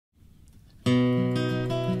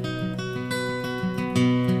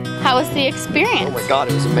How was the experience? Oh my God,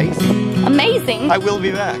 it was amazing. Amazing? I will be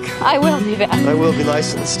back. I will be back. I will be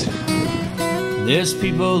licensed. There's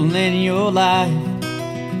people in your life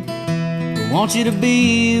who want you to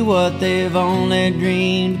be what they've only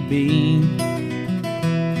dreamed to be.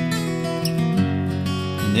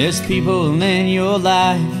 And there's people in your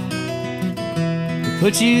life who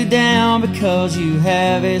put you down because you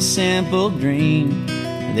have a simple dream.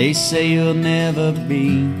 They say you'll never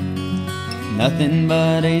be nothing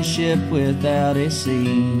but a ship without a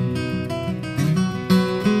sea.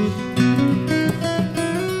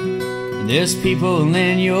 There's people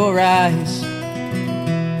in your eyes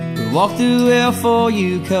who walk through hell for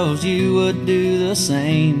you, 'cause you would do the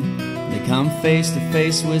same. They come face to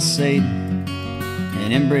face with Satan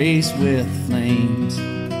and embrace with flames.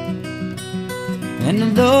 And to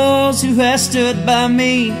those who have stood by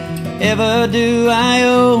me, ever do I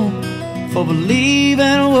owe for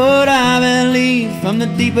believing what I believe from the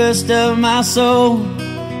deepest of my soul,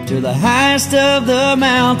 to the highest of the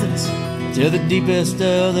mountains, to the deepest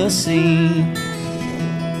of the sea.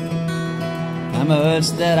 How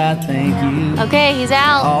much that I thank you. Okay, he's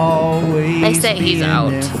out. Always they say he's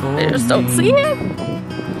out. They just don't see him.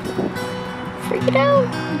 Freak it out.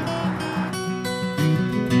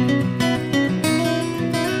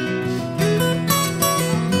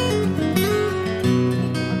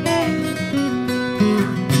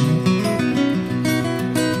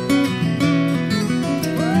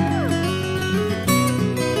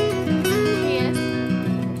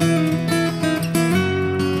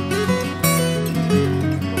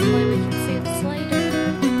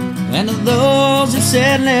 And to those who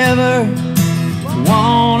said never,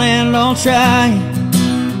 won't and don't try,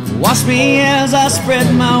 watch me as I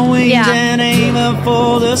spread my wings and aim up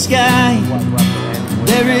for the sky.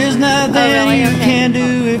 There is nothing you can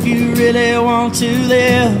do if you really want to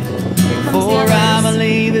live. For I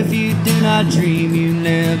believe if you do not dream, you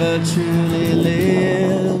never truly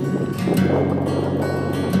live.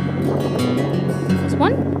 There's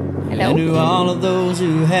one. Hello. And to all of those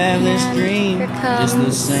who have this dream, just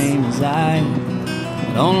the same as I,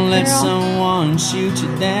 don't let someone shoot you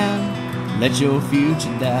down, let your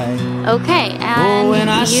future die. Okay, and oh, when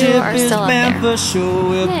our you ship are is still up bound there. for shore,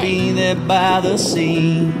 we'll be there by the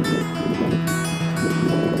sea,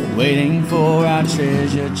 waiting for our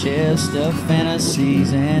treasure chest of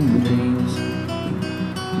fantasies and dreams.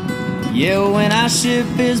 Yeah, when our ship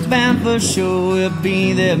is bound for shore, we'll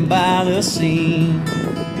be there by the sea,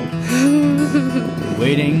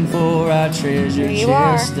 waiting for our treasure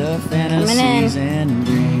chest of fantasies and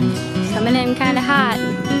dreams. Coming in kind of hot.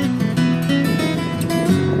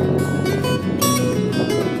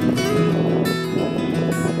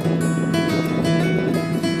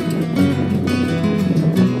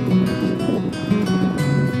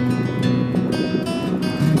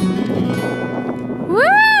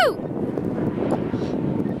 Woo!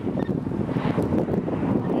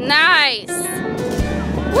 Nice.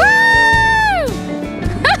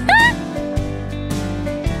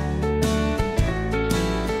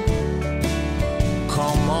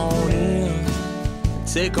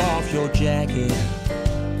 Take off your jacket.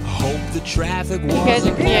 Hope the traffic was. You guys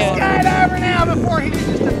are cute. Skydiver now before he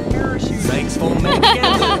just a parachute. Thanks for making it.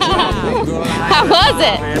 How was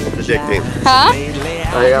it? Addicting. Huh?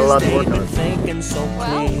 I got a lot to work on.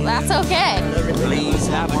 Well, that's okay.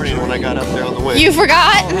 Morning when I got up there on the wing. You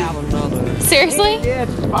forgot? Seriously?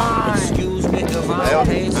 It's fine. Excuse me if I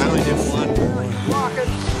only did one.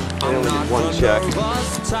 I only did one check.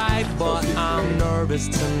 Type, but I'm nervous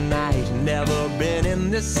tonight. Never been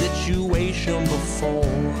in this situation before.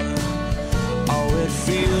 Oh, it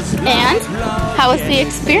feels And how was the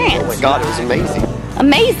experience? Oh my God, it was amazing.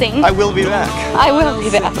 Amazing. I will be back. I will be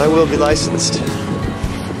back. I will be licensed.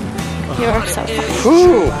 You are so fun.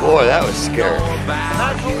 Whew, boy, that was scary.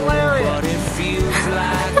 That's hilarious.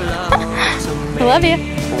 I love you.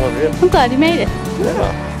 I love you. I'm glad you made it.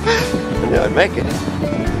 Yeah. Yeah, I'd make it.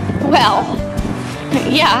 Well,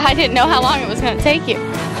 yeah, I didn't know how long it was going to take you.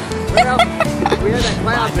 Well, we had that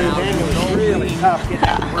cloud move in. It was really tough getting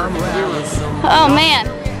that firm ground. Oh, man.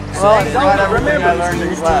 Well, I remember I learned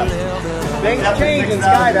in class. Things change in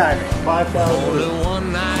skydiving. 5,000.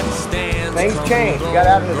 Things change. You got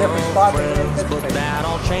out in a different spot than you anticipated. That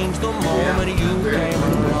all changed the moment you came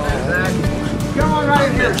along. Come on right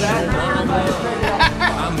in here, Zach.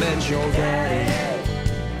 I met your daddy,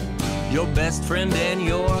 your best friend and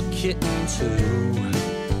your kitten too.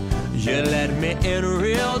 You let me in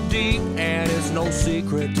real deep, and it's no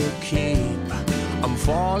secret to keep. I'm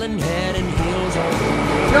falling head and heels on you.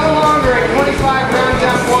 No longer a 25-round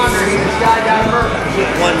jump wonder. He's a skydiver.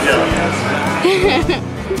 Just one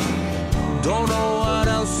jump. Don't know what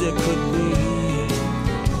else it could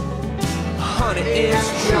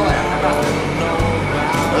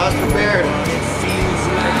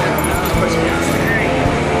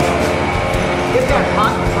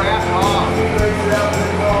hot crap off.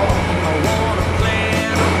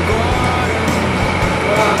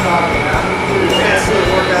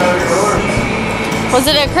 Was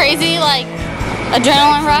it a crazy, like,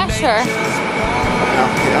 adrenaline rush, or?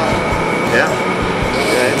 Yeah.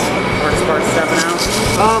 It's Hardest part stepping out?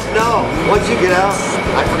 no. Once you get out,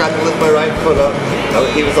 I forgot to lift my right foot up.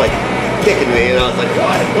 He was like kicking me, and I was like,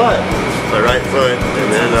 what? My right foot, and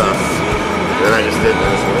then I just did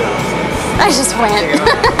this. I just went.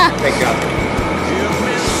 Thank God.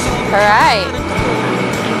 All right.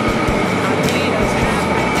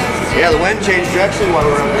 Yeah, the wind changed direction while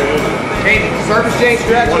we were up there. Surface change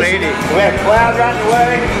direction. 180. We had clouds right in the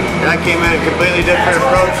way. And I came in a completely different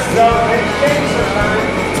approach.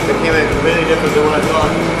 It came in completely different than what I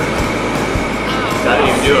thought. I didn't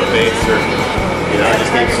even do a base or, I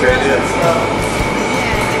just came straight in.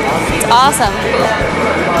 It's awesome.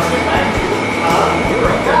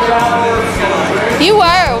 You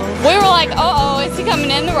were. We were like, uh-oh, is he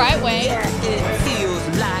coming in the right way? It feels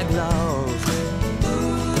like love.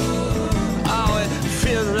 Oh, it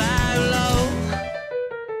feels like love.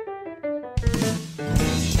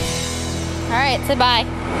 All right, say bye.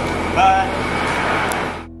 Bye.